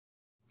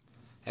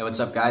Hey,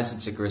 what's up guys?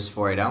 It's Icarus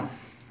 480.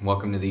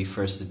 Welcome to the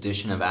first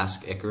edition of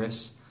Ask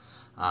Icarus.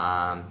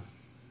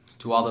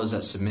 To all those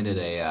that submitted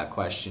a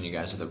question, you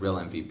guys are the real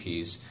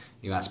MVPs.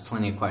 You asked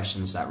plenty of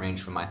questions that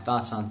range from my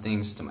thoughts on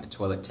things to my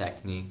toilet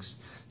techniques,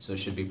 so it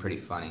should be pretty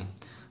funny.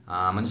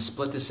 I'm going to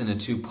split this into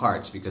two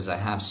parts because I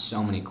have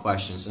so many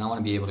questions and I want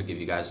to be able to give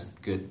you guys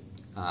good,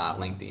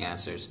 lengthy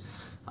answers.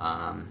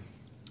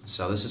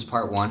 So this is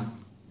part one.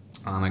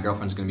 My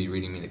girlfriend's going to be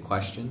reading me the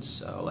questions,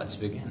 so let's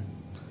begin.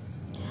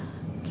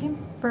 Okay,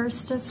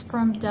 first is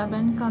from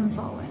Devin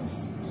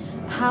Gonzalez.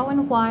 How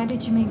and why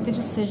did you make the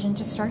decision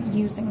to start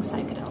using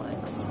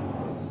psychedelics?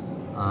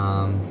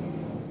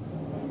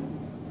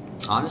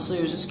 Honestly,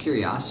 it was just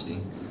curiosity.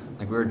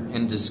 Like, we were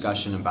in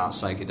discussion about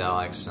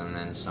psychedelics, and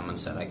then someone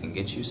said, I can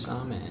get you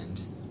some,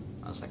 and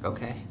I was like,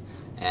 okay.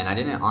 And I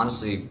didn't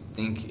honestly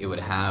think it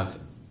would have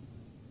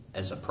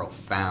as a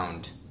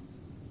profound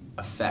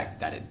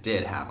effect that it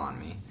did have on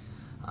me.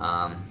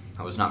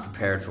 I was not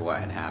prepared for what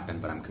had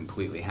happened, but I'm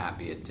completely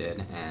happy it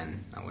did,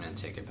 and I wouldn't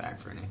take it back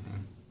for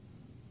anything.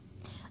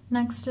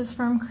 Next is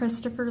from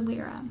Christopher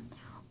Lira.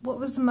 What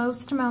was the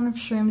most amount of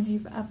shrooms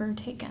you've ever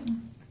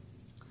taken?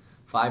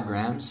 5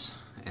 grams,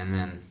 and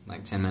then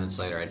like 10 minutes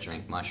later I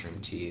drank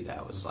mushroom tea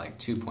that was like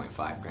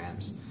 2.5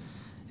 grams,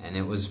 and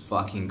it was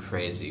fucking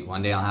crazy.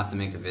 One day I'll have to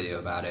make a video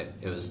about it.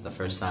 It was the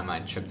first time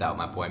I tripped out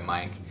with my boy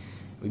Mike.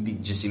 We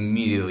just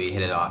immediately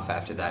hit it off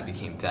after that,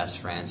 became best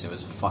friends. It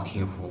was a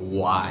fucking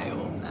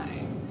wild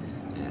night,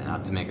 and I'll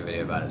have to make a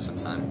video about it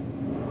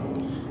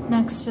sometime.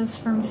 Next is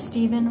from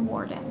Stephen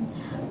Warden.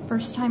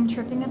 First time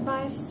tripping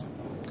advice?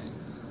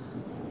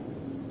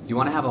 You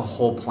want to have a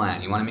whole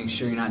plan. You want to make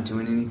sure you're not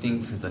doing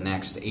anything for the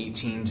next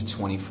 18 to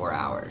 24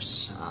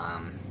 hours.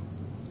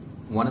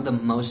 One of the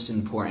most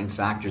important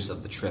factors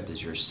of the trip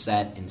is your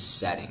set and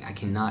setting. I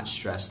cannot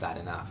stress that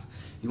enough.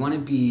 You want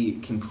to be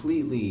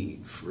completely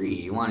free.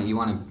 You want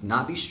to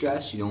not be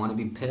stressed. You don't want to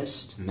be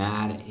pissed,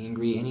 mad,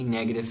 angry, any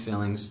negative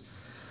feelings.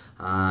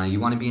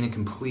 You want to be in a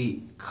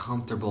complete,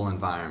 comfortable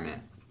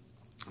environment.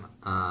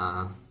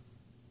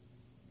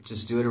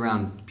 Just do it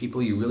around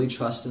people you really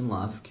trust and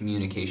love.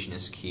 Communication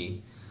is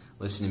key.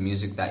 Listen to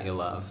music that you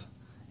love.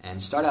 And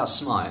start out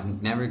small.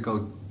 And never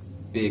go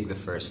big the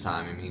first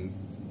time. I mean,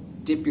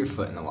 dip your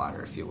foot in the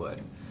water if you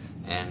would.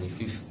 And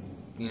if you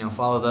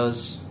follow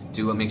those,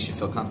 do what makes you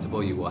feel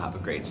comfortable, you will have a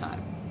great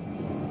time.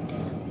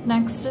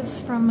 Next is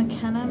from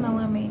McKenna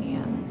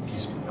Melomania.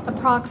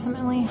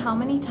 Approximately how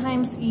many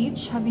times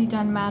each have you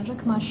done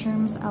magic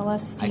mushrooms,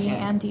 LSD,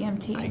 and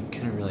DMT? I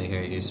couldn't really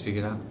hear you. Speak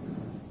it up.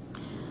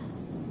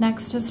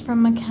 Next is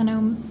from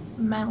McKenna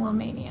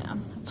Melomania.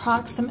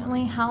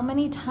 Approximately how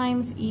many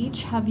times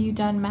each have you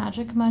done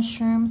magic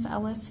mushrooms,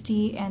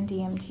 LSD, and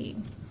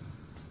DMT?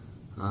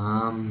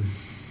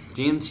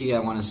 DMT, I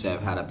want to say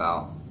I've had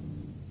about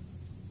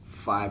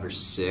 5 or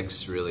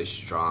 6 really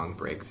strong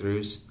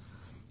breakthroughs,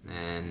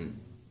 and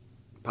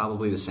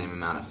probably the same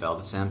amount of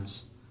failed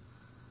attempts.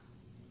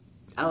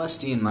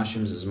 LSD and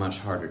mushrooms is much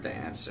harder to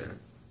answer.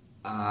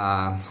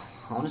 I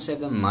want to say I've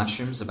done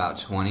mushrooms about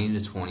 20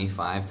 to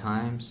 25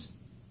 times.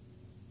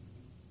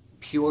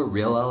 Pure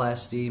real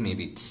LSD,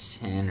 maybe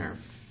 10 or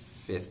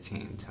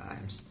 15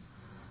 times.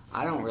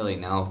 I don't really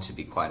know, to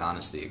be quite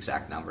honest, the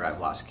exact number. I've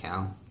lost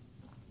count.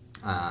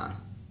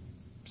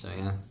 So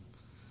yeah.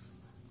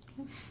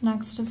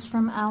 Next is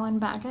from Alan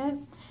Baggett.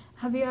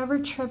 Have you ever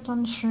tripped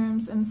on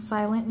shrooms in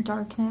silent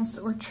darkness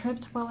or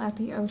tripped while at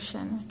the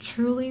ocean?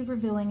 Truly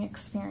revealing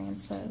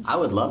experiences. I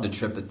would love to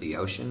trip at the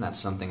ocean. That's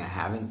something I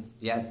haven't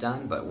yet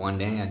done, but one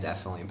day I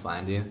definitely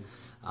plan to.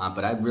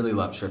 But I really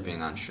love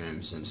tripping on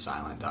shrooms in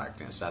silent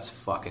darkness. That's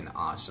fucking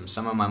awesome.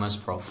 Some of my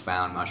most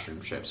profound mushroom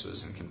trips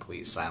was in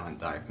complete silent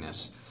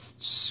darkness,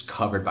 just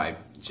covered by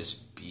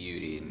just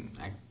beauty. And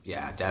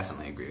I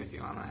definitely agree with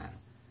you on that.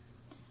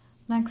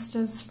 Next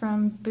is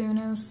from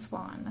Buno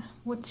Swan.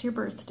 What's your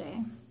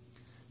birthday?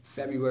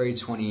 February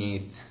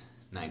 28th,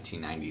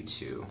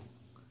 1992.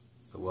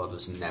 The world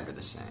was never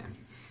the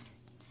same.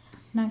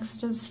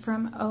 Next is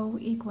from O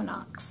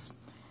Equinox.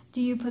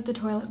 Do you put the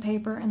toilet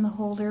paper in the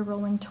holder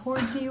rolling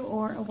towards you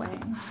or away?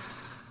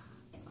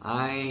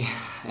 I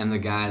am the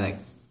guy that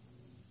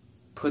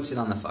puts it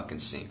on the fucking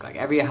sink. Like,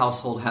 every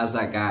household has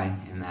that guy,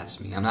 and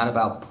that's me. I'm not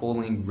about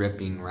pulling,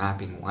 ripping,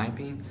 wrapping,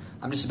 wiping.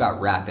 I'm just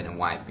about wrapping and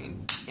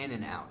wiping. In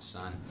and out,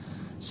 son.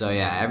 So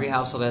yeah, every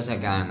household has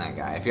that guy. I'm that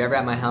guy. If you're ever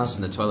at my house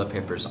and the toilet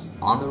paper's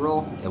on the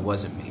roll, it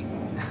wasn't me.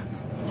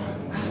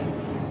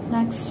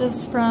 Next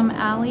is from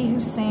Ali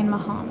Hussein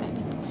Muhammad.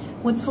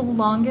 What's the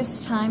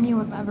longest time you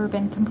have ever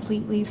been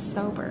completely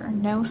sober?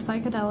 No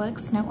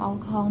psychedelics, no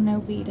alcohol, no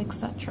weed,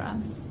 etc.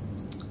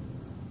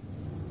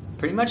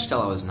 Pretty much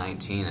till I was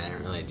 19, I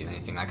didn't really do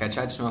anything. Like, I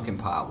tried smoking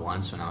pot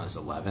once when I was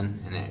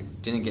 11, and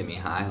it didn't get me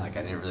high. Like,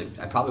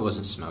 I probably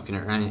wasn't smoking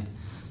it right.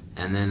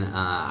 And then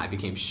I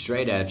became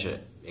straight edge at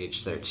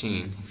age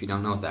 13. If you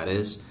don't know what that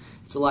is,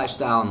 it's a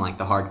lifestyle in like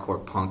the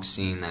hardcore punk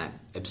scene that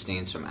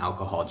abstains from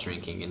alcohol,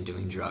 drinking, and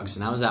doing drugs.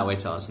 And I was that way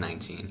till I was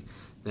 19.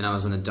 Then I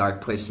was in a dark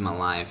place in my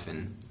life,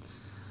 and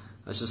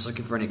I was just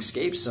looking for an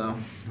escape, so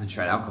I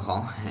tried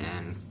alcohol,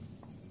 and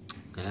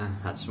yeah,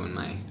 that's when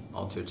my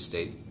altered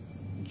states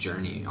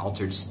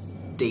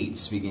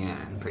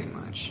began, pretty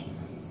much.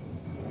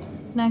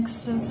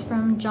 Next is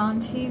from John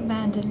T.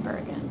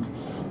 Vandenbergen.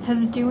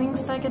 Has doing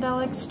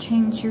psychedelics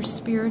changed your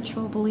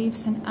spiritual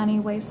beliefs in any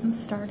way since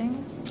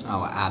starting?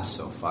 Oh,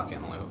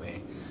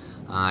 abso-fucking-lutely.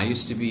 I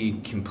used to be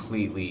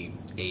completely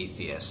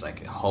atheist,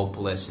 like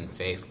hopeless and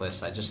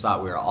faithless. I just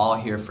thought we were all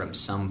here from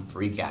some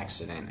freak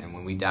accident, and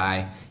when we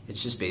die,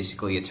 it's just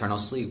basically eternal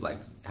sleep, like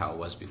how it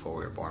was before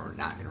we were born. We're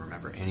not going to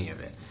remember any of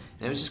it.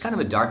 And it was just kind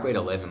of a dark way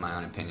to live, in my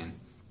own opinion.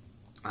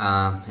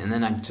 And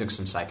then I took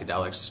some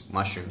psychedelics,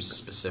 mushrooms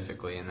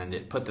specifically, and then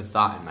it put the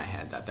thought in my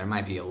head that there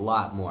might be a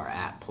lot more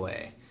at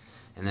play.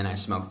 And then I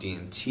smoked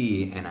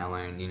DMT, and I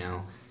learned,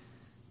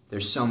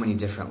 there's so many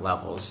different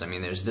levels. I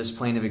mean, there's this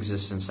plane of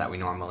existence that we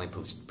normally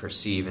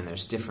perceive, and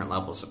there's different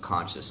levels of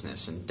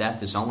consciousness, and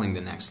death is only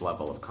the next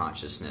level of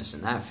consciousness.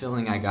 And that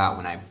feeling I got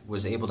when I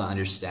was able to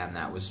understand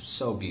that was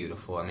so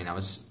beautiful. I mean, I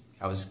was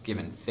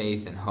given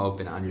faith and hope,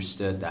 and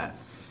understood that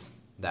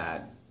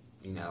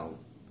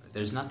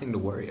there's nothing to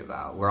worry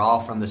about. We're all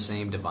from the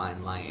same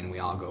divine light, and we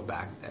all go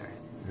back there.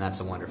 And that's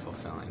a wonderful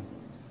feeling.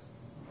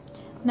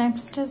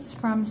 Next is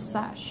from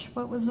Sesh.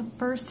 What was the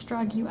first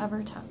drug you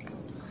ever took?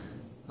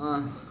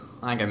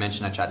 Like I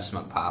mentioned, I tried to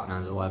smoke pot when I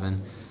was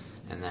 11,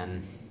 and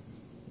then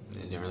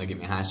it didn't really get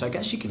me high. So I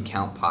guess you can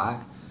count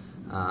pot,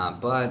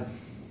 but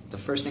the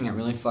first thing that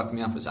really fucked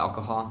me up was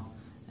alcohol,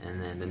 and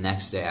then the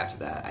next day after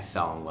that, I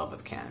fell in love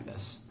with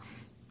cannabis.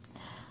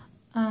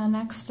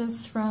 Next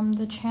is from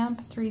the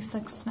Champ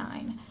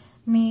 369.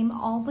 Name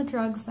all the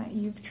drugs that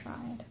you've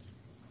tried.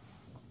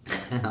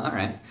 All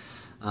right.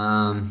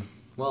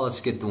 Well,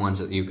 let's get the ones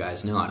that you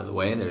guys know out of the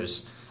way.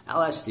 There's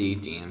LSD,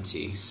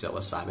 DMT,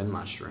 psilocybin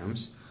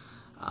mushrooms,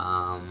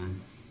 pot,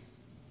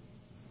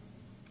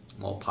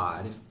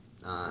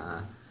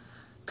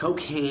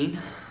 cocaine,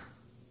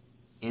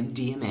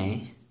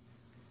 MDMA.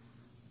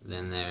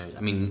 Then there's,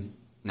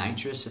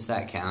 nitrous, if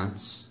that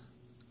counts.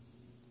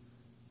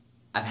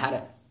 I've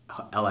had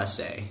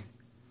LSA.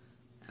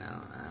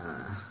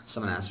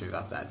 Someone asked me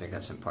about that. I think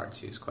that's in part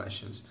 2's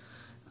questions.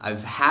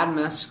 I've had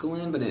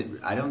mescaline, but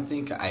I don't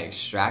think I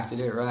extracted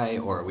it right,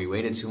 or we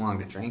waited too long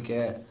to drink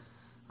it.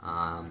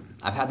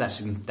 I've had that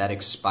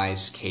synthetic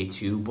spice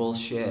K2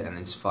 bullshit, and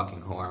it's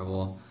fucking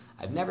horrible.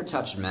 I've never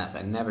touched meth.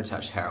 I've never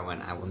touched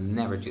heroin. I will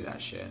never do that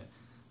shit.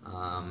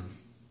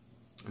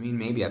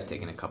 Maybe I've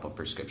taken a couple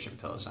prescription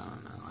pills. I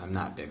don't know. I'm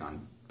not big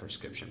on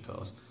prescription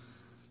pills.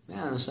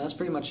 Yeah, so that's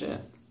pretty much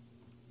it.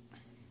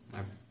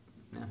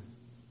 Yeah.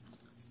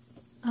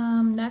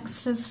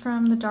 Next is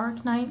from the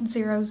Dark Knight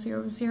 000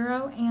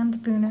 and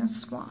Buno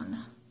Swan.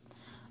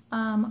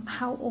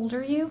 How old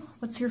are you?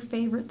 What's your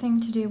favorite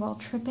thing to do while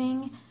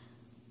tripping?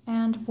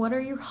 And what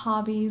are your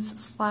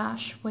hobbies /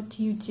 what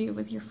do you do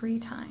with your free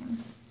time?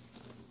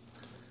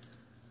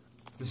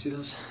 Let me see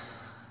those.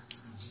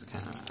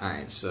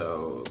 Alright,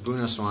 so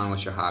Buno Swan,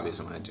 what's your hobbies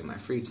and what I do in my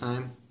free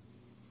time?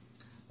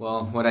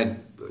 Well,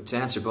 to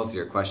answer both of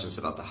your questions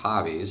about the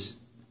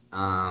hobbies,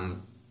 I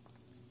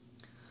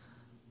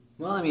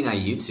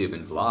YouTube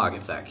and vlog,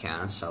 if that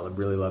counts. I would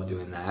really love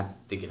doing that,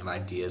 thinking of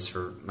ideas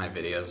for my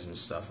videos and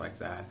stuff like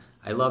that.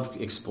 I love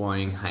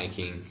exploring,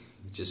 hiking,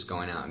 just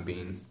going out and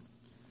being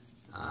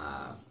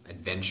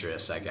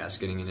adventurous, I guess,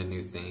 getting into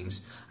new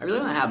things. I really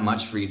don't have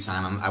much free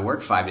time. I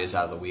work 5 days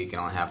out of the week, and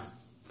I only have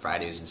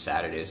Fridays and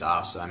Saturdays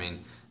off. So,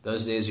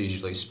 those days are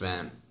usually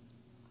spent,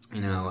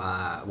 if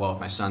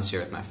my son's here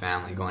with my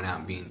family, going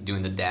out and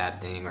doing the dad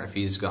thing, or if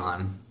he's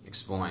gone,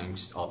 exploring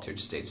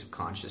altered states of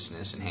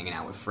consciousness and hanging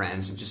out with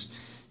friends and just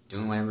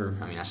doing whatever.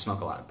 I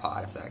smoke a lot of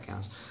pot, if that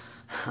counts.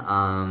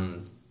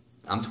 I'm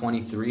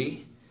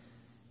 23,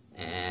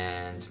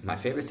 and my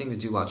favorite thing to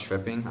do while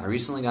tripping, I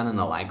recently got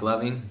into light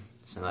gloving,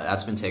 so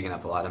that's been taking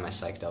up a lot of my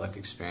psychedelic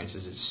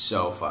experiences. It's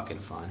so fucking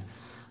fun.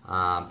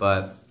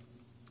 I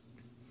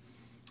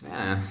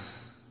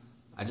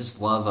just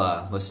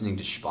love listening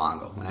to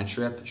Spangle. When I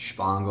trip,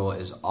 Spangle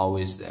is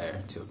always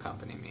there to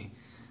accompany me.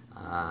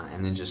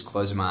 And then just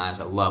closing my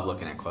eyes. I love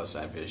looking at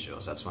close-eye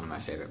visuals. That's one of my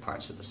favorite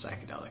parts of the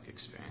psychedelic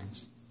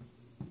experience.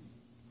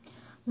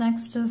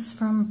 Next is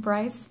from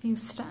Bryce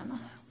Buston.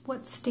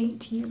 What state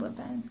do you live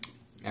in?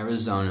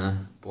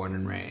 Arizona, born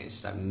and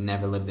raised. I've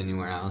never lived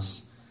anywhere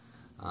else.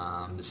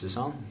 This is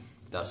home.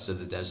 Dust of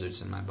the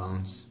desert's in my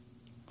bones.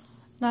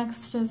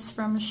 Next is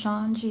from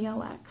Sean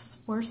GLX.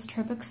 Worst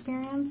trip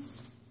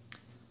experience?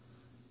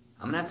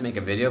 I'm going to have to make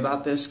a video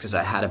about this because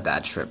I had a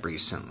bad trip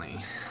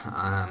recently.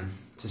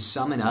 To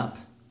sum it up,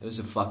 it was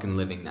a fucking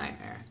living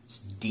nightmare.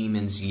 Just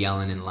demons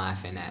yelling and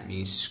laughing at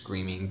me,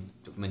 screaming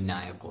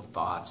maniacal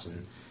thoughts,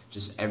 and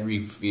just every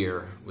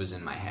fear was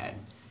in my head.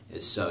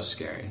 It's so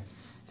scary.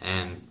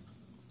 And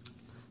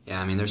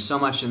yeah, there's so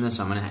much in this.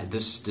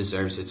 This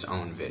deserves its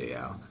own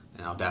video,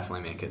 and I'll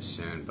definitely make it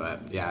soon.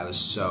 But yeah, it was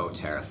so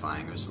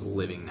terrifying. It was a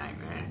living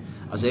nightmare.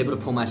 I was able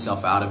to pull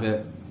myself out of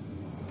it,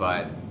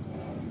 but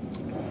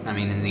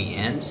in the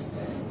end,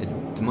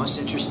 the most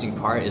interesting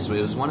part is it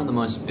was one of the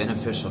most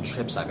beneficial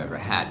trips I've ever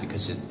had,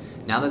 because it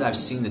now that I've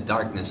seen the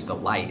darkness, the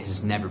light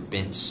has never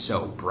been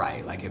so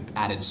bright. Like, it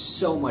added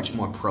so much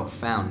more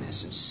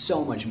profoundness and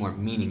so much more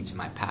meaning to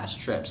my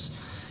past trips.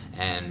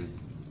 And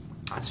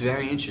it's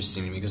very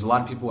interesting to me because a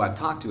lot of people I've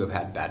talked to have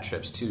had bad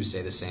trips too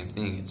say the same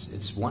thing.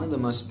 It's one of the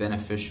most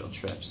beneficial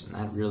trips, and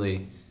that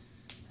really,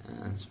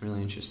 it's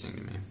really interesting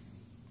to me.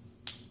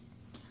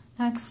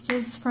 Next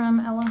is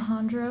from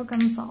Alejandro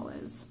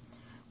Gonzalez.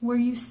 Were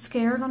you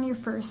scared on your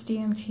first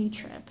DMT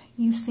trip?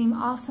 You seem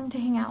awesome to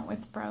hang out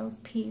with, bro.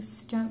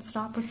 Peace. Don't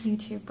stop with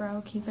YouTube,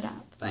 bro. Keep it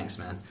up. Thanks,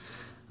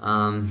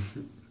 man.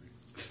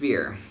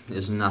 Fear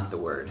is not the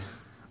word.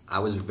 I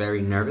was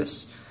very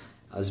nervous.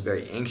 I was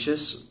very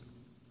anxious.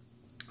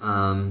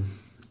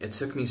 It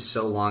took me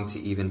so long to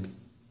even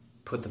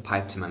put the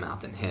pipe to my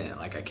mouth and hit it.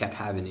 Like, I kept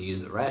having to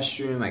use the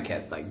restroom. I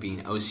kept, like, being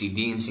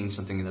OCD and seeing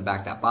something in the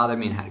back that bothered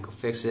me and had to go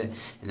fix it.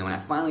 And then when I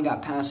finally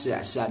got past it,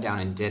 I sat down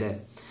and did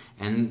it.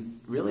 And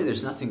really,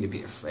 there's nothing to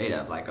be afraid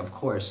of. Like, of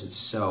course, it's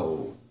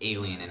so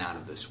alien and out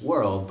of this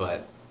world,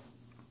 but,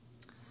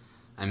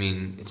 I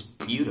mean, it's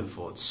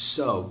beautiful. It's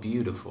so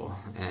beautiful.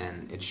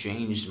 And it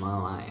changed my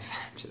life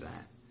after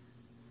that.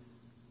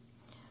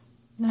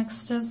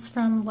 Next is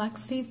from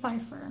Lexi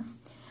Pfeiffer.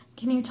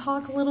 Can you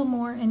talk a little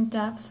more in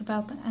depth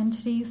about the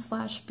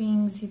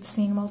entities/beings you've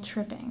seen while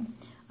tripping?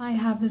 I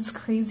have this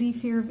crazy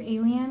fear of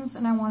aliens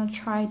and I want to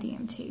try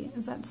DMT.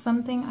 Is that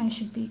something I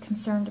should be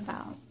concerned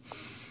about?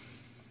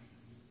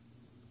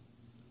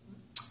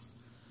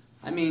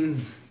 I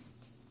mean,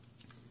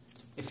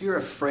 if you're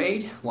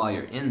afraid while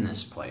you're in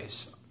this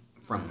place,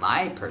 from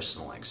my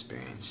personal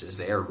experiences,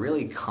 they are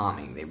really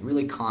calming. They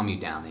really calm you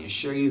down. They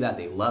assure you that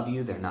they love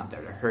you, they're not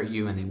there to hurt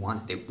you, and they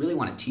really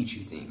want to teach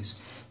you things.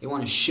 They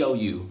want to show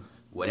you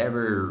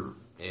whatever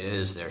it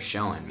is they're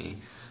showing me.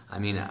 I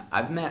mean,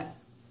 I've met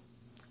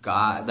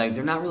God, like,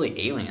 they're not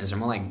really aliens, they're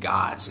more like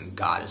gods and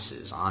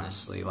goddesses,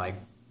 honestly. Like,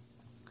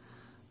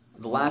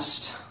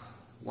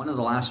 one of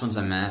the last ones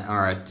I met,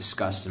 or I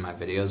discussed in my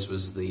videos,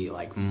 was the,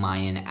 like,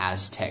 Mayan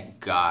Aztec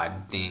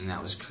god thing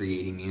that was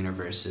creating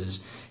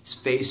universes. His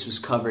face was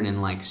covered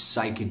in, like,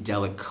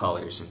 psychedelic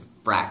colors and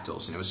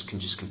fractals, and it was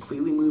just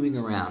completely moving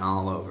around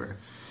all over.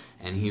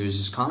 And he was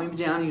just calming me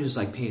down. He was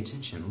like, pay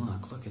attention,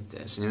 look at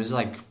this. And it was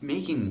like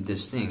making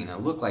this thing, and it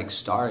looked like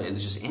it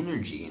was just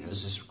energy, and it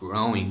was just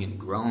growing and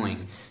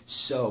growing,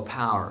 so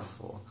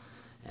powerful.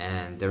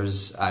 And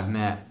I've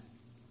met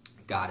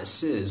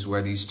goddesses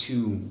where these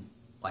two,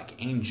 like,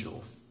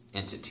 angel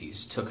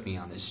entities took me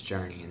on this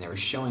journey, and they were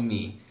showing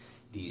me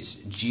these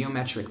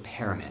geometric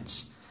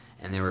pyramids,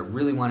 and they were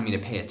really wanting me to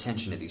pay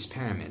attention to these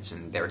pyramids,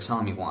 and they were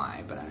telling me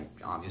why, but I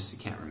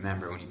obviously can't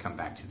remember when you come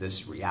back to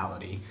this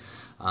reality.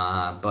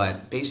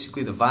 But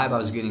basically the vibe I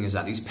was getting is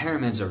that these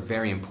pyramids are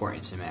very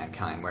important to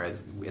mankind, where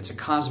it's a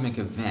cosmic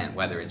event.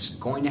 Whether it's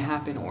going to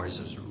happen or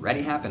has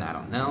already happened, I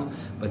don't know,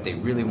 but they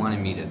really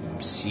wanted me to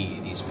see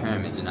these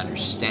pyramids and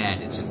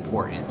understand its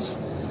importance.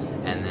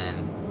 And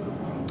then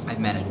I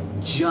met a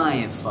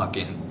giant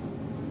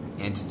fucking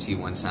entity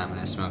one time when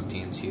I smoked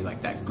DMT,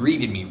 like, that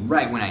greeted me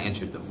right when I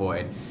entered the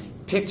void,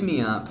 picked me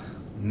up,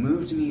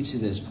 moved me to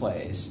this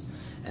place,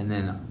 and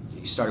then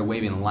he started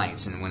waving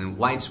lights, and when the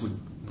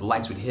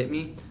lights would hit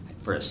me,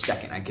 for a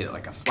second I'd get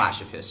like a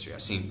flash of history.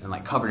 I've seen,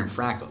 like, covered in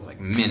fractals, like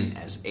men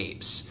as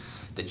apes,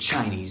 the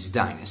Chinese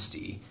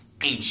dynasty,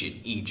 ancient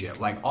Egypt,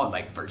 like, all,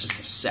 like, for just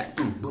a sec,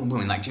 boom, boom, boom,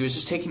 and, like, he was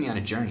just taking me on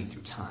a journey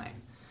through time.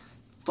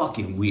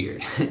 Fucking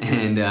weird.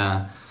 And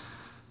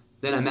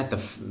then I met the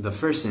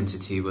first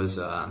entity was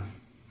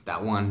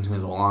that one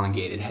with the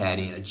elongated head.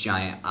 He had a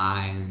giant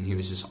eye, and he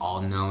was just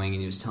all-knowing, and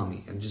he was telling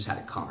me, and just had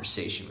a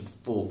conversation with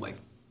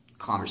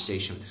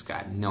conversation with this guy. I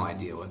had no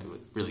idea what it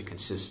really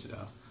consisted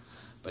of.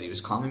 But he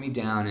was calming me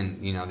down,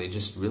 and, you know, they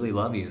just really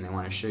love you, and they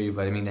want to show you.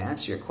 But, I mean, to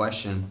answer your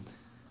question,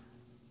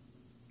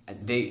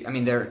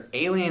 they're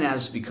alien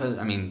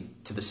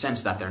to the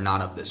sense that they're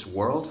not of this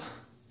world,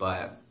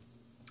 but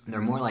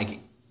they're more like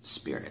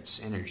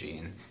spirits, energy,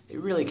 and they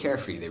really care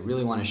for you. They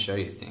really want to show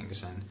you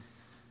things, and,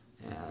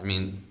 yeah, I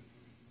mean,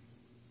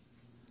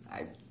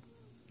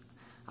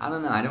 I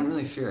don't know. I don't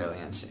really fear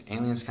aliens.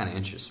 Aliens kind of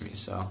interest me,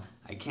 so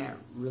I can't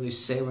really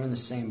say we're in the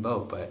same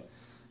boat, but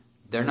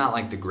they're not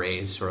like the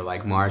Greys or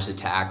like Mars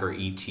Attack or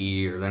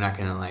E.T., or they're not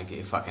going to, like,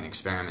 a fucking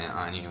experiment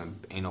on you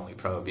and anally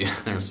probe you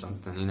or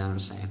something, you know what I'm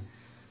saying?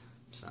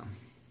 So.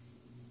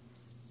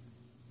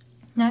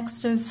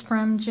 Next is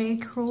from J.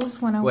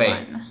 Cruels 101.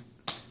 Wait,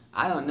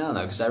 I don't know,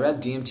 though, because I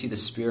read DMT, the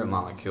Spirit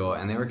Molecule,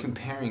 and they were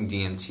comparing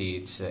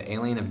DMT to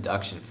alien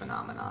abduction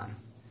phenomenon,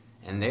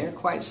 and they are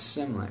quite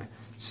similar.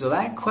 So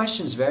that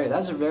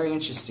that's a very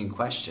interesting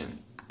question.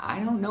 I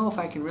don't know if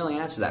I can really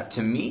answer that.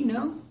 To me,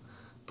 no,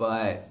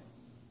 but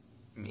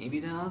maybe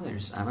to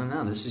others. I don't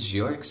know. This is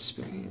your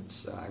experience,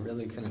 so I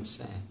really couldn't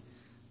say.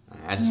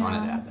 I just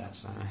wanted to add that,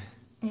 sorry.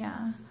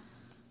 Yeah.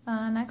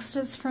 Next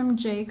is from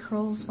J.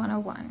 Cruels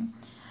 101.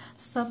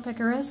 Sup,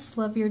 Icarus,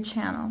 love your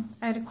channel.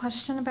 I had a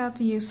question about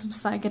the use of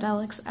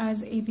psychedelics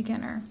as a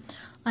beginner.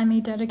 I'm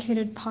a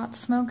dedicated pot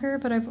smoker,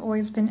 but I've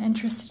always been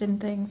interested in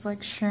things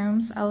like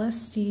shrooms,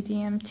 LSD,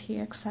 DMT,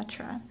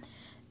 etc.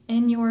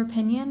 In your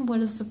opinion,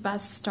 what is the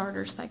best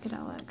starter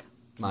psychedelic?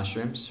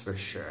 Mushrooms, for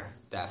sure,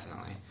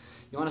 definitely.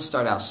 You want to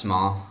start out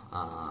small,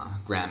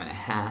 1.5 grams,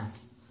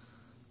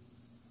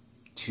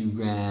 2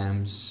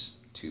 grams,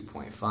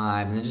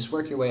 2.5, and then just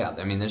work your way up.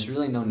 I mean, there's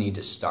really no need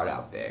to start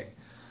out big.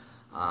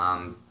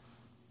 And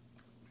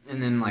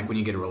then, like, when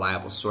you get a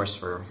reliable source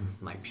for,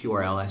 like,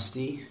 pure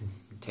LSD,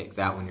 take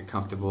that when you're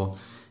comfortable.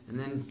 And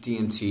then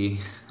DMT,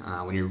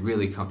 when you're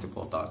really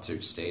comfortable with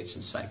altered states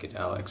and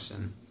psychedelics.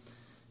 And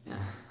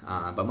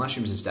yeah, but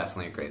mushrooms is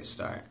definitely a great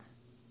start.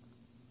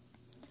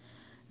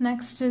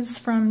 Next is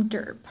from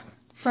Derp.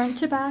 Front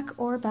to back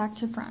or back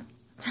to front?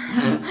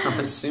 I'm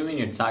assuming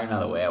you're talking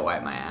about the way I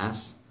wipe my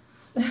ass.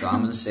 So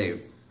I'm going to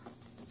say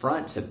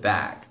front to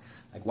back.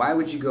 Like, why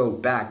would you go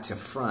back to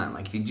front?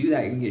 Like, if you do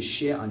that, you can get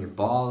shit on your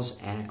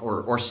balls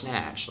or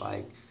snatch.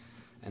 Like,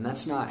 and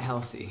that's not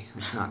healthy.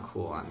 That's not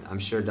cool. I'm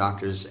sure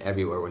doctors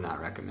everywhere would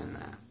not recommend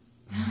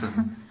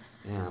that.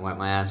 Yeah, wipe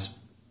my ass.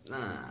 There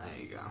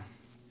you go.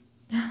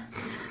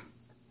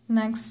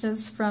 Next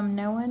is from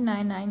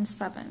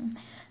Noah997.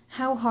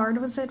 How hard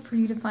was it for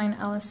you to find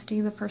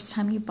LSD the first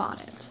time you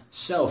bought it?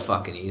 So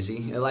fucking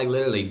easy. It, like,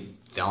 literally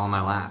fell on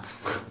my lap.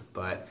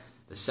 But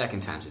the second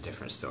time's a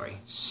different story.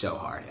 So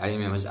hard. I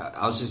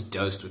was just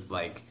dosed with,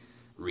 like,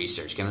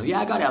 research. Yeah,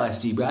 I got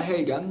LSD, bro. Here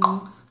you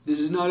go. This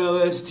is not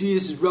LSD.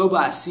 This is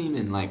robot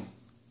semen. Like,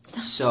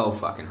 so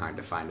fucking hard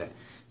to find it.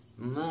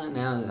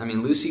 Now, I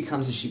mean, Lucy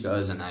comes and she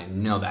goes, and I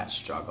know that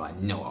struggle. I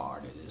know how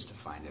hard it is to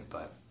find it,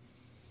 but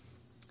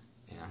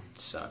yeah, it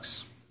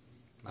sucks.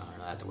 I don't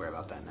really have to worry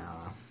about that now,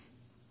 though.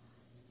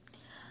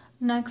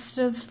 Next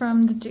is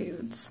from the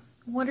dudes.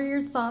 What are your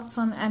thoughts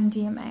on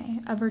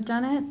MDMA? Ever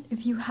done it?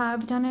 If you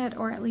have done it,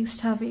 or at least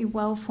have a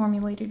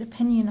well-formulated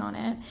opinion on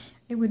it,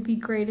 it would be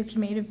great if you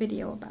made a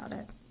video about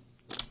it.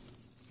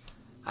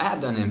 I have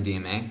done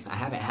MDMA. I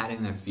haven't had it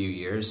in a few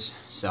years,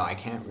 so I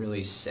can't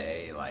really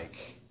say,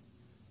 like,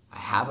 I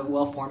have a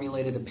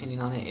well-formulated opinion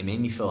on it. It made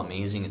me feel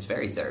amazing. It's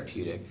very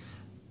therapeutic.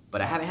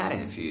 But I haven't had it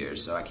in a few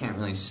years, so I can't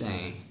really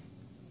say,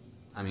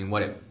 I mean,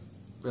 what it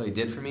really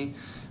did for me.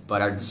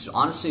 But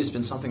honestly, it's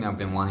been something I've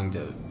been wanting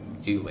to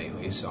do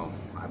lately, so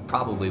I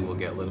probably will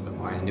get a little bit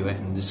more into it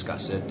and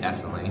discuss it,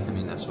 definitely. I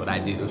mean, that's what I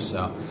do,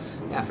 so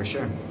yeah, for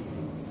sure.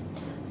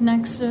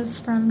 Next is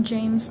from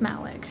James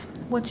Malik.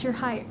 What's your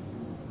height?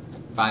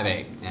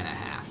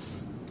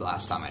 5'8.5", the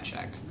last time I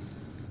checked.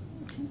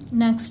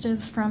 Next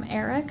is from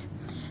Eric.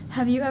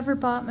 Have you ever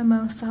bought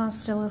Mimosa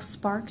Hostilis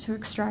Spark to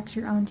extract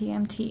your own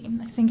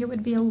DMT? I think it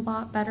would be a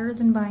lot better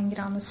than buying it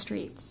on the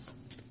streets.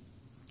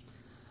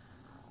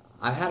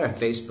 I've had a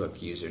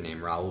Facebook user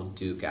named Raul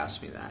Duke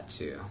ask me that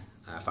too,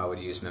 if I would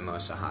use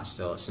Mimosa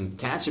Hostilis. And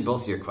to answer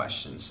both of your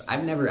questions,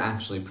 I've never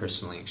actually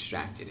personally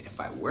extracted. If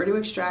I were to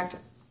extract,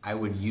 I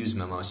would use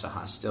Mimosa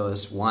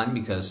Hostilis. One,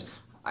 because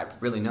I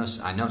know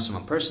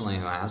someone personally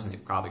who has, and they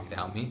probably could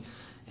help me.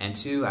 And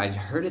two, I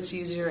heard it's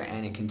easier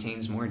and it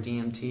contains more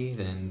DMT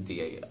than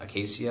the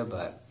Acacia,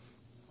 but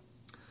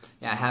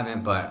yeah, I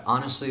haven't. But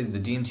honestly, the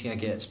DMT I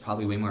get is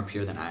probably way more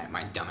pure than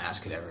my dumb ass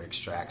could ever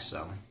extract,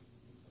 so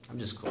I'm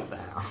just cool with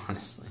that,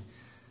 honestly.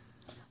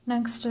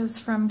 Next is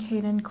from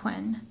Caden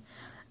Quinn.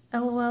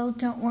 LOL,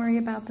 don't worry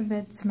about the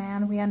vids,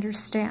 man. We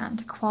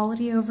understand.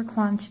 Quality over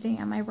quantity,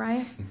 am I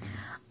right?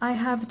 I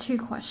have 2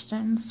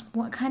 questions.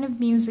 What kind of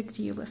music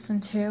do you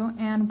listen to?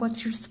 And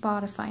what's your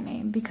Spotify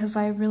name? Because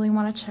I really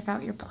want to check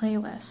out your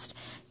playlist.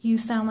 You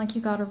sound like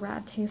you got a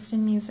rad taste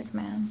in music,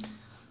 man.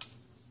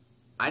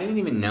 I didn't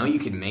even know you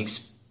could make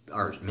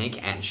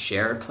and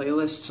share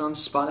playlists on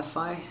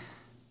Spotify.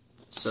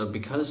 So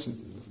because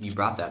you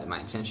brought that to my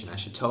attention, I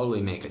should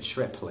totally make a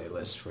trip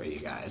playlist for you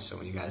guys. So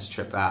when you guys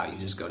trip out, you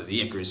just go to the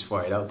Icarus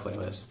 480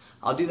 playlist.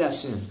 I'll do that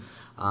soon.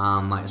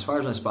 As far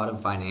as my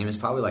Spotify name, it's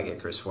probably like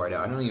Icarus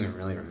 480. I don't even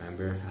really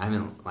remember. I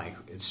haven't,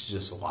 it's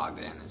just logged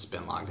in. It's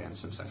been logged in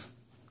since I've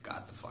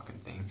got the fucking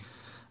thing.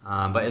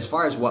 But as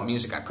far as what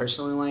music I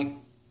personally like,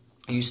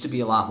 I used to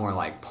be a lot more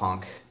like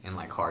punk and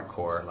like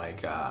hardcore,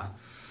 like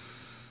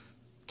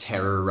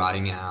Terror,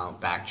 Rotting Out,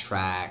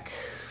 Backtrack,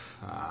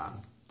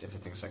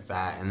 different things like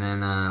that. And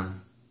then I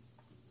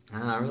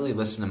don't really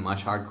listen to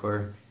much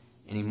hardcore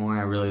anymore.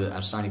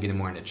 I'm starting to get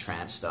more into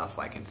trance stuff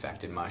like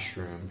Infected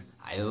Mushroom.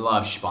 I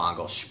love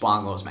Spangle.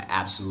 Spangle is my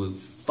absolute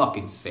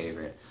fucking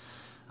favorite.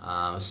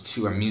 Those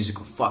 2 are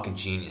musical fucking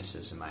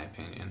geniuses in my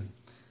opinion.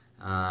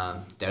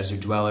 Desert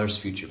Dwellers,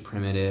 Future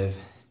Primitive,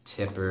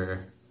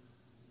 Tipper.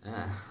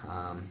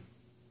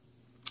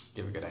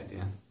 Give a good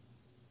idea.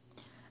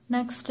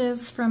 Next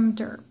is from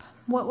Derp.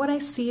 What would I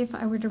see if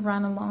I were to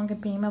run along a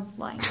beam of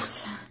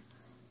light?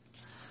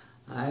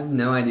 I have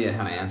no idea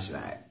how to answer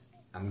that.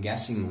 I'm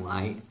guessing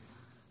light.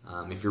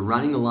 If you're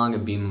running along a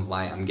beam of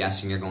light, I'm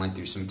guessing you're going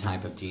through some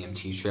type of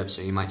DMT trip,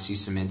 so you might see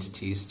some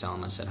entities, tell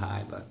them I said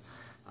hi, but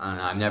I don't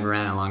know. I've never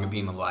ran along a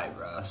beam of light,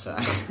 bro, so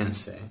I can't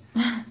say.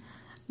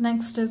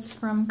 Next is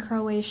from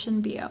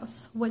Croatian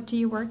Bios. What do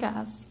you work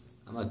as?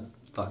 I'm a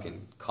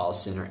fucking call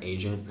center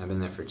agent. I've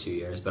been there for 2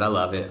 years, but I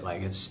love it.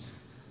 Like, it's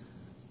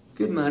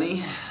good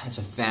money. It's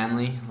a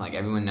family. Like,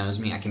 everyone knows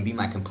me. I can be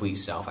my complete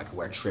self. I can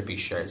wear trippy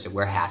shirts. I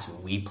wear hats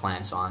with weed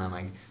plants on them.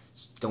 I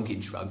don't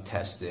get drug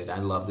tested. I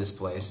love this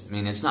place. I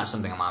mean, it's not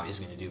something I'm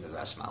obviously going to do for the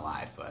rest of my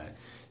life, but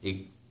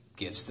it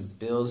gets the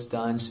bills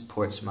done,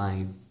 supports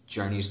my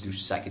journeys through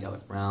psychedelic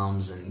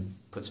realms, and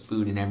puts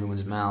food in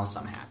everyone's mouths.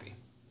 I'm happy.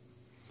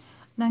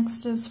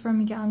 Next is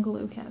from Young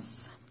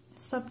Lucas.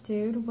 Sup,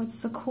 dude?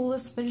 What's the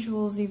coolest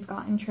visuals you've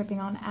gotten tripping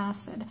on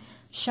acid?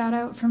 Shout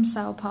out from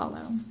Sao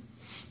Paulo.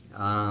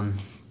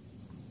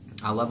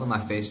 I love when my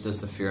face does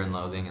the Fear and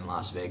Loathing in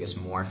Las Vegas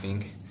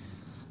morphing.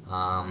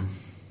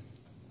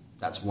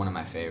 That's one of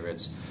my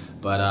favorites.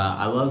 But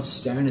I love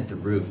staring at the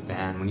roof,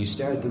 man. When you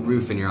stare at the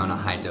roof and you're on a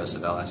high dose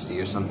of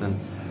LSD or something,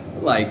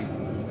 like,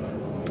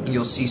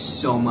 you'll see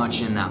so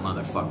much in that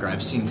motherfucker.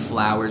 I've seen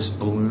flowers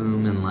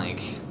bloom and,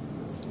 like,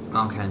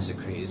 all kinds of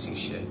crazy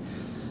shit.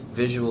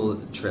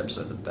 Visual trips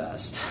are the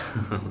best.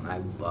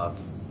 I love.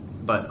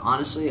 But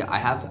honestly, I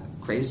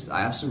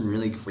have some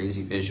really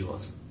crazy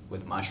visuals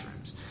with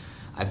mushrooms.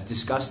 I've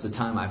discussed the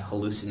time I've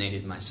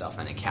hallucinated myself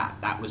and a cat.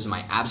 That was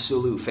my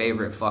absolute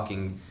favorite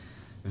fucking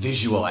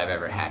visual I've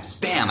ever had.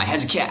 Just bam, my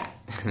head's a cat.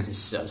 It's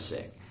so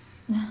sick.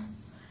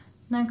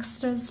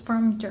 Next is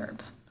from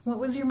Derb. What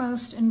was your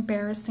most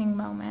embarrassing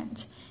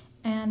moment?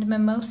 And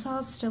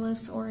mimosa,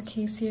 stillis, or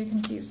acacia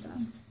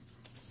confusa?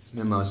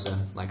 Mimosa,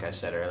 like I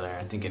said earlier,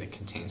 I think it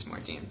contains more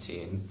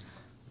DMT, and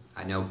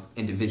I know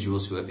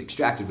individuals who have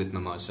extracted with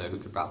mimosa who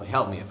could probably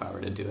help me if I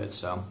were to do it,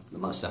 so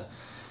mimosa.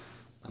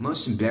 My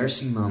most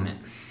embarrassing moment,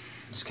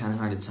 it's kind of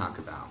hard to talk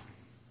about.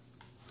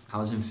 I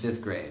was in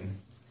 5th grade, and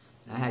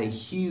I had a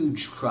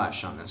huge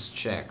crush on this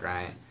chick,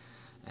 right?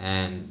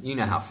 And you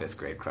know how 5th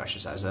grade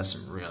crushes are, that's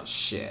some real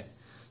shit.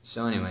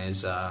 So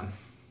anyways, now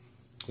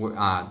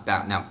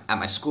at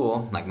my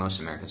school, like most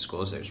American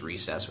schools, there's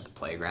recess with the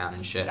playground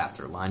and shit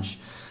after lunch.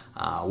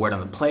 Word on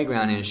the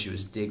playground is she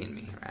was digging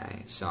me,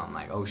 right? So I'm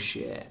like, oh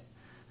shit.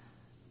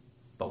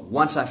 But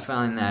once I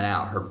found that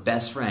out, her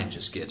best friend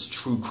just gets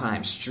True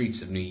Crime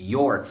Streets of New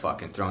York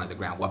fucking thrown at the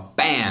ground. What,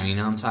 bam, you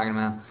know what I'm talking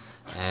about?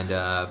 And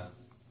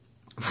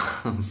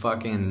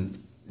fucking,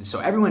 so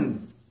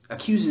everyone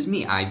accuses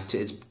me.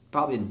 It's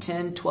probably been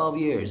 10, 12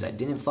 years. I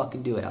didn't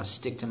fucking do it. I'll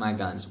stick to my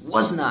guns.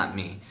 Was not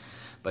me.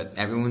 But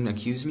everyone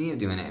accused me of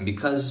doing it. And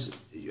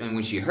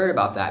when she heard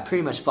about that,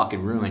 pretty much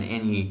fucking ruined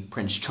any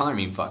Prince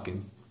Charming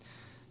fucking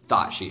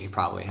thought she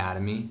probably had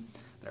of me.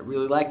 But I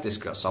really liked this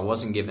girl, so I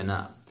wasn't giving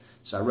up.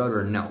 So I wrote her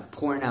a note,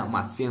 pouring out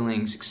my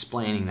feelings,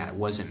 explaining that it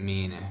wasn't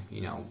me, and,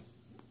 you know,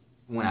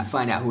 when I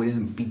find out who it is,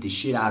 and beat the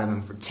shit out of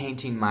him for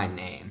tainting my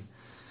name.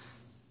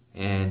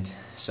 And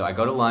so I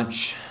go to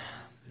lunch,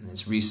 and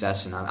it's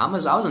recess, and I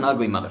was an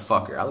ugly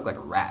motherfucker. I looked like a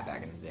rat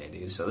back in the day,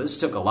 dude. So this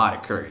took a lot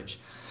of courage.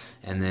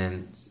 And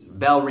then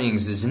bell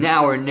rings. It's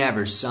now or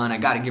never, son. I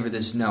got to give her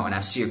this note. And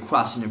I see her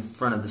crossing in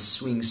front of the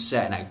swing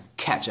set, and I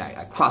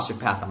cross her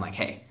path. I'm like,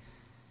 hey,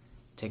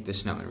 take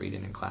this note and read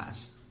it in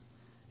class.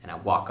 And I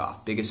walk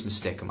off. Biggest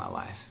mistake of my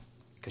life.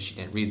 Because she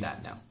didn't read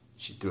that note.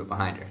 She threw it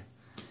behind her.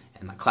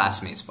 And my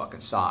classmates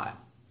fucking saw it.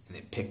 And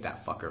they picked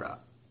that fucker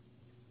up.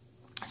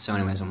 So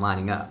anyways, I'm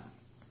lining up.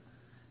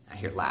 I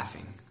hear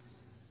laughing.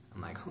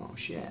 I'm like, oh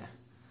shit.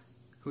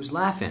 Who's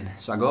laughing?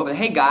 So I go over,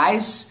 hey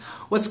guys,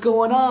 what's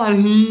going on?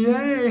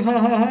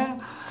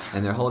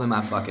 And they're holding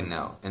my fucking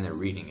note. And they're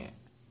reading it.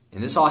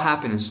 And this all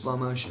happened in slow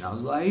motion. I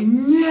was like,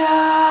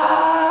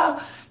 no!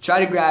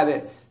 Try to grab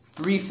it.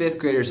 Three fifth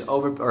graders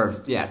overpower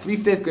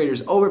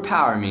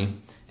me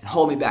and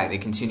hold me back. They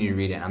continue to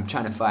read it. And I'm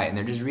trying to fight, and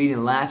they're just reading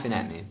and laughing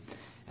at me.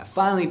 I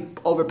finally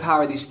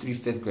overpower these 3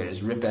 fifth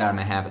graders, rip it out of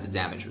my hand, but the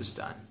damage was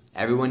done.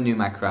 Everyone knew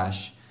my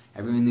crush.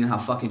 Everyone knew how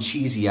fucking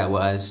cheesy I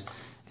was,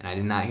 and I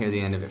did not hear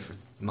the end of it for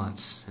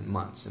months and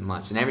months and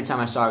months. And every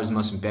time I saw her, it was the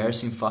most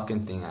embarrassing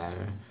fucking thing I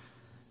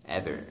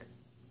ever.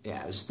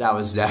 Yeah, that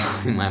was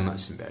definitely my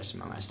most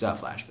embarrassing moment. I still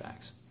have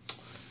flashbacks.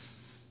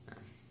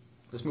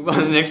 Let's move on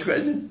to the next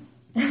question.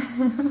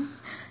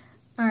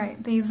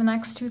 Alright, these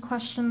next 2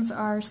 questions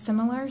are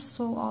similar,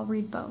 so I'll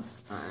read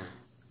both.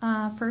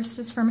 First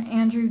is from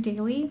Andrew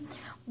Daly.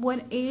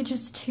 What age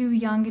is too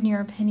young in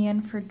your opinion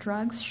for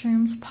drugs,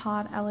 shrooms,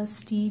 pot,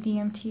 LSD,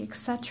 DMT,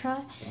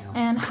 etc.?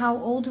 And how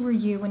old were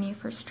you when you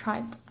first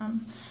tried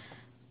them?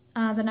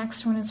 The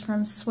next one is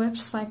from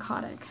Swift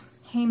Psychotic.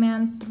 Hey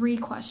man, 3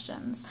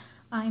 questions.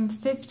 I'm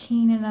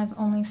 15 and I've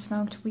only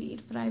smoked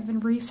weed, but I've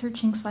been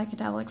researching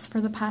psychedelics for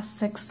the past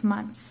 6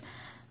 months.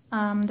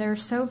 They're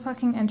so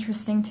fucking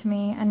interesting to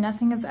me, and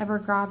nothing has ever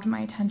grabbed my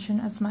attention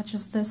as much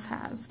as this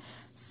has.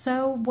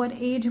 So, what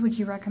age would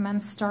you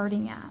recommend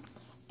starting at?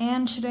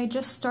 And should I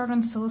just start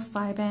on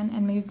psilocybin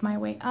and move my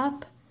way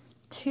up?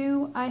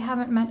 2, I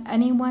haven't met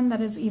anyone that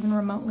is even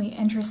remotely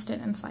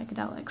interested in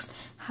psychedelics.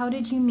 How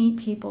did you meet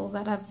people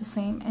that have the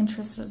same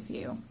interests as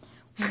you?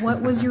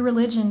 What was your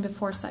religion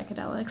before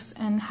psychedelics,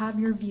 and have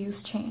your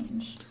views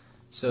changed?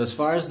 So as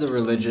far as the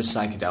religious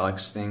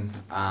psychedelics thing,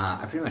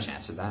 I pretty much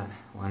answered that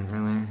one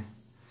earlier.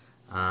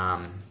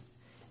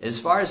 As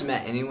far as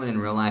met anyone in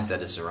real life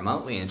that is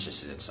remotely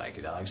interested in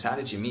psychedelics, how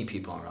did you meet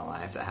people in real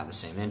life that have the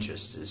same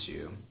interests as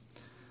you?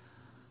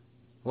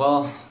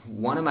 Well,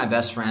 one of my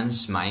best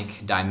friends,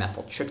 Mike,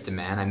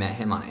 dimethyltryptamine, I met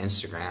him on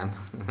Instagram.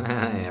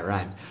 Yeah, it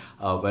rhymed.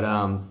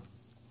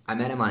 I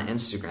met him on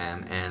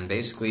Instagram, and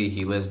basically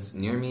he lived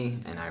near me,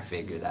 and I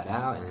figured that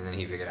out, and then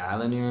he figured out I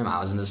lived near him. I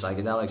was into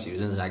psychedelics, he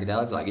was into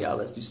psychedelics, like, yo,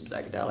 let's do some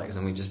psychedelics,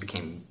 and we just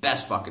became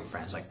best fucking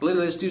friends. Like,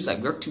 literally, this dude's like,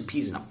 we're two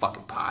peas in a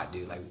fucking pod,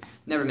 dude. Like,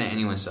 never met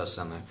anyone so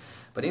similar.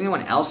 But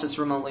anyone else that's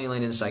remotely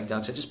related to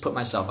psychedelics, I just put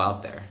myself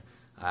out there.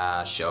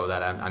 Show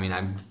that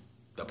I'm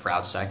a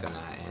proud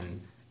psychonaut,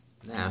 and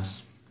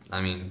yes,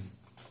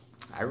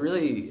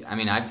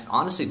 I've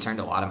honestly turned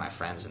a lot of my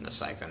friends into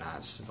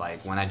psychonauts.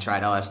 Like, when I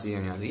tried LSD,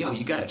 and I was like, yo,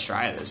 you gotta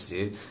try this,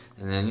 dude.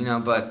 And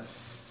then, but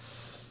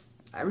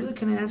I really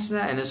couldn't answer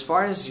that. And as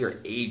far as your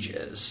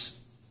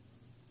ages,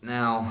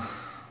 now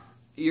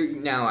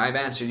I've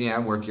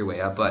answered, work your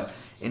way up, but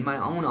in my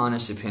own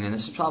honest opinion,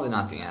 this is probably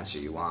not the answer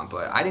you want,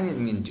 but I didn't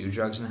even do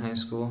drugs in high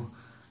school,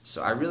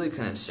 so I really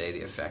couldn't say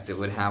the effect it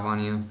would have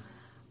on you.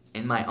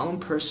 In my own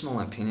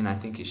personal opinion, I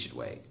think you should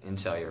wait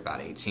until you're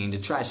about 18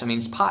 to try. So,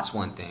 pot's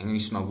one thing.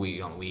 You smoke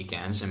weed on the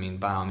weekends.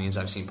 By all means,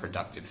 I've seen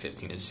productive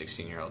 15 to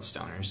 16-year-old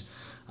stoners.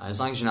 As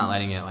long as you're not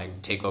letting it,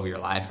 take over your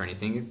life or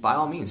anything, by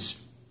all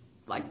means,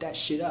 light that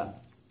shit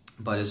up.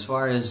 But as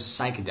far as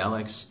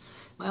psychedelics,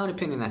 in my own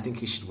opinion, I think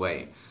you should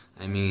wait.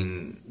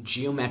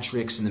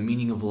 Geometrics and the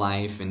meaning of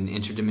life and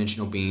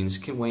interdimensional beings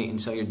can wait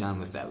until you're done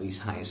with at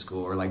least high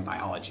school or,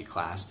 biology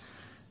class.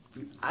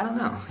 I don't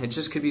know. It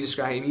just could be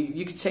described.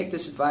 You could take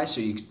this advice,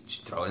 or you could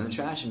throw it in the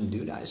trash and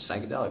do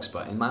psychedelics.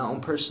 But in my own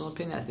personal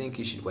opinion, I think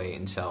you should wait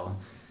until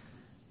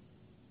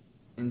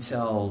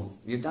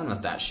you're done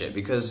with that shit.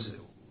 Because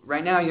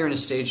right now you're in a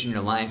stage in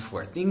your life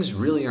where things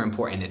really are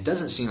important. It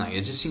doesn't seem like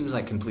it. Just seems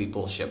like complete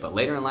bullshit. But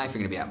later in life,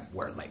 you're gonna be at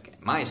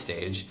my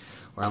stage,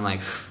 where I'm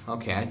like,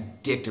 okay, I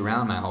dicked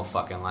around my whole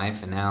fucking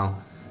life, and now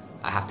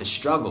I have to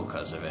struggle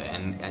because of it.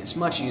 And it's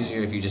much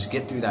easier if you just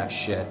get through that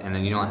shit, and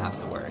then you don't have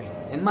to worry.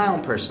 In my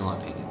own personal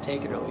opinion,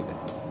 take it or leave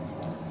it.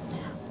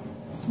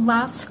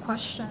 Last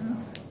question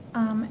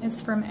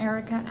is from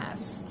Erica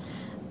S.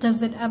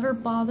 Does it ever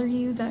bother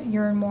you that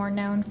you're more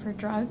known for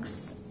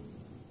drugs?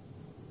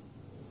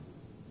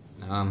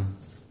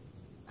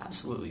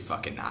 Absolutely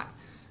fucking not.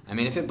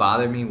 If it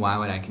bothered me, why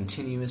would I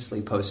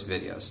continuously post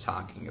videos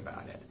talking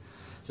about it?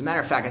 As a matter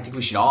of fact, I think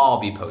we should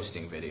all be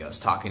posting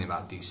videos talking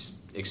about these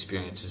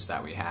experiences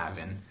that we have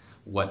and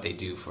what they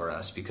do for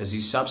us, because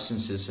these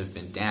substances have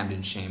been damned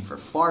and shamed for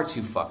far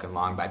too fucking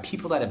long by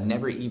people that have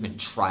never even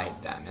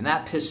tried them, and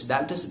that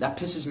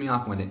pisses me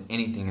off more than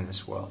anything in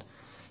this world.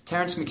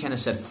 Terence McKenna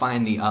said,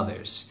 find the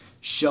others.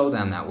 Show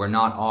them that we're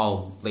not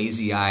all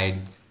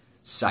lazy-eyed,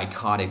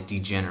 psychotic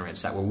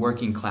degenerates, that we're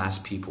working class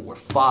people, we're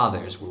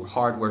fathers, we're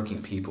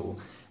hardworking people,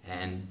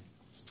 and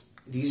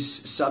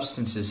these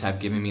substances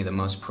have given me the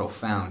most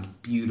profound,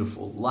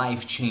 beautiful,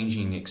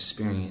 life-changing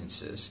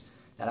experiences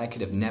that I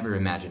could have never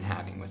imagined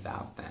having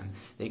without them.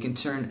 They can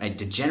turn a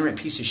degenerate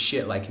piece of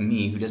shit like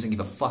me, who doesn't give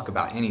a fuck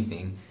about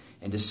anything,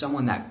 into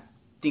someone that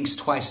thinks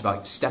twice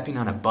about stepping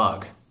on a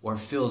bug, or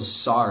feels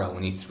sorrow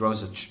when he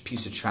throws a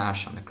piece of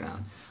trash on the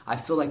ground. I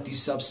feel like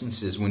these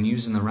substances, when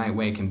used in the right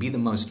way, can be the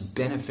most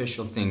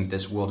beneficial thing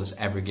this world has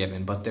ever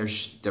given, but they're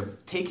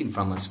taken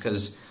from us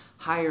because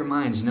higher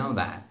minds know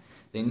that.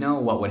 They know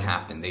what would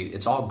happen.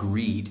 It's all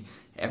greed.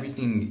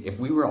 Everything, if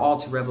we were all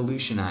to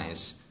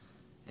revolutionize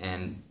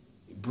and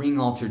bring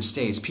altered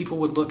states, people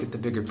would look at the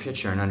bigger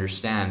picture and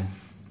understand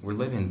we're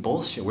living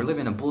bullshit. We're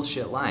living a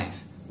bullshit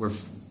life.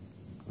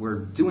 We're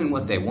doing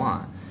what they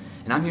want.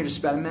 And I'm here to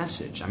spread a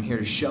message. I'm here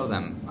to show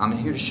them. I'm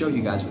here to show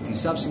you guys what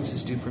these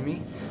substances do for me,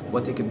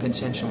 what they could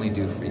potentially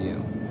do for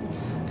you.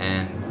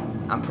 And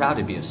I'm proud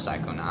to be a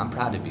psychonaut. I'm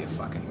proud to be a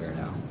fucking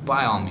weirdo,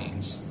 by all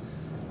means.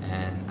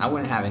 And I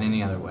wouldn't have it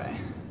any other way.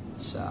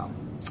 So,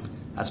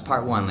 that's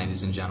part one,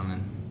 ladies and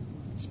gentlemen.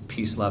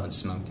 Peace, love, and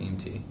smoke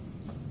DMT.